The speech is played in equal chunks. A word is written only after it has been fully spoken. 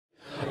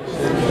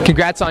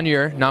Congrats on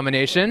your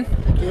nomination.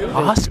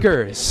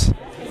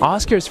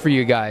 Oscars for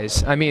you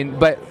guys. I mean,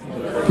 but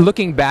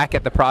looking back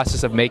at the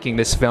process of making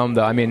this film,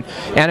 though, I mean,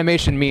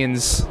 animation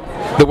means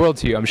the world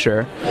to you, I'm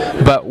sure.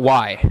 But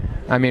why?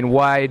 I mean,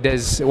 why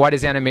does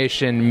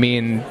animation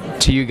mean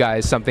to you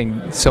guys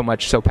something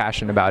so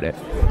passionate about it?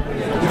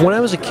 When I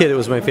was a kid, it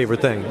was my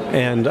favorite thing,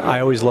 and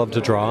I always loved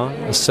to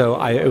draw.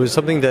 So it was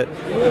something that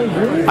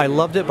I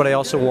loved it, but I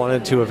also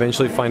wanted to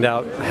eventually find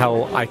out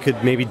how I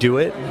could maybe do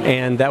it.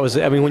 And that was,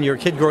 I mean, when you're a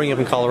kid growing up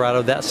in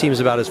Colorado, that seems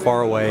about as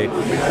far away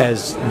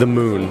as the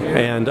moon.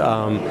 And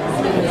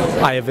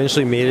I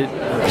eventually made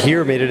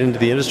it into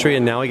the industry,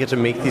 and now I get to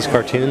make these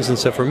cartoons. And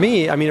so for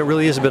me, I mean, it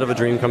really is a bit of a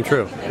dream come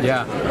true.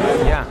 Yeah.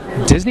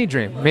 Disney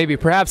dream, maybe,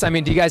 perhaps. I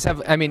mean, do you guys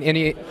have,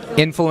 any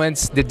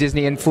influence? Did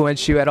Disney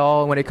influence you at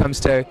all when it comes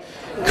to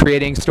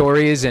creating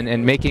stories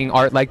and making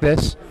art like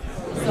this?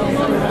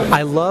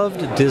 I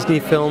loved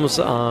Disney films.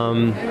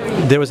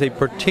 There was a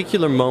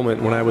particular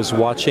moment when I was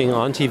watching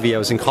on TV. I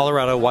was in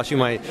Colorado watching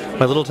my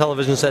little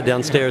television set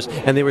downstairs,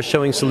 and they were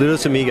showing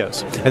Saludos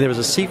Amigos. And there was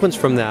a sequence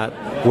from that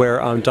where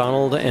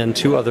Donald and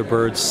two other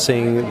birds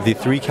sing the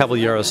Three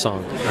Caballeros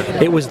song.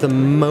 It was the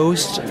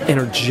most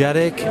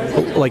energetic,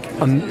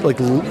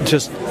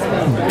 just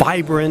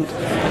vibrant,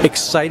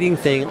 exciting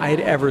thing I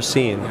had ever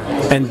seen.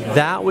 And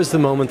that was the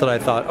moment that I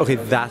thought, okay,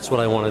 that's what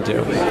I want to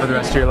do. For the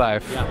rest of your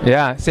life.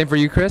 Yeah. Same for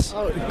you, Chris?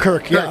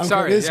 Kirk, yeah.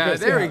 Sorry, Chris,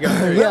 there we go.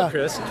 There you go,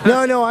 Chris.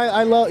 No,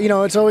 I love,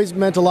 it's always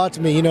meant a lot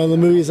to me. The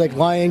movies like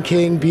Lion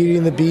King, Beauty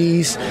and the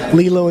Beast,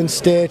 Lilo and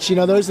Stitch,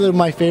 those are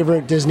my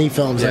favorite Disney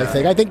films, I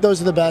think. I think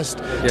those are the best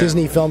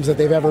Disney films that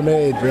they've ever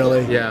made,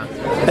 really. Yeah.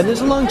 And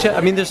there's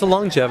a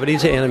longevity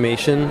to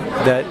animation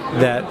that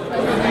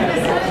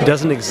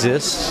doesn't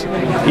exist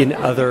in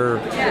other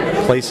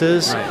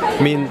places.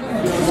 Right.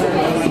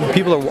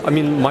 I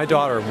mean, my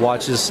daughter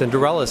watches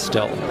Cinderella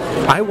still.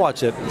 I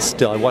watch it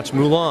still. I watch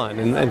Mulan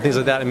and things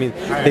like that. I mean,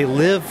 they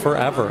live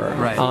forever.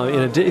 Right.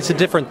 It's a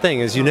different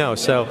thing, as you know.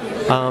 So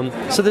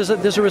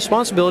there's a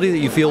responsibility that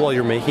you feel while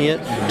you're making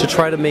it to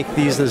try to make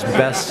these as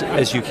best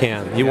as you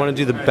can. You want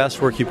to do the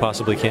best work you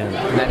possibly can.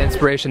 And that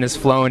inspiration has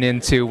flown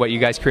into what you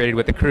guys created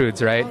with the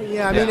Croods, right?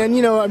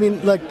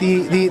 Like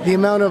the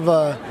amount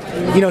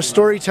of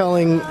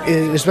storytelling,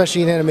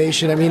 especially in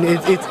animation. I mean,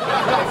 it's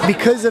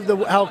because of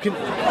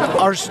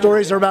our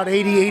stories are about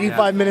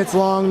 85 minutes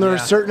long. They're a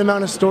certain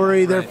amount of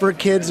story. They're for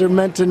kids. They're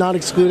meant to not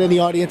exclude any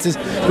audiences.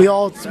 We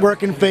all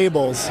work in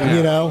fables,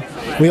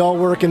 We all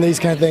work in these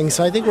kind of things.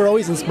 So I think we're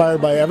always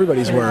inspired by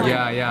everybody's work.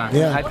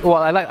 Yeah.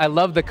 I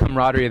love the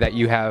camaraderie that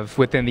you have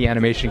within the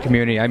animation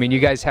community. I mean, you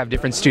guys have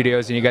different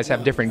studios and you guys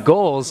have different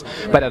goals,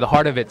 but at the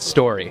heart of it's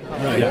story.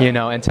 Right.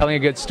 And telling a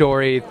good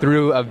story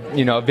through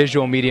a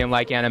visual medium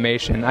like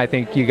animation. I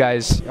think you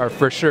guys are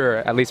for sure,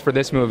 at least for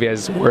this movie,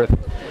 is worth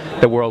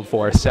the world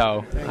for.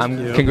 So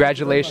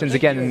congratulations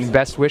again and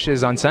best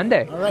wishes on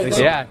Sunday. All right.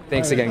 Yeah,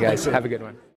 thanks again, guys. Have a good one.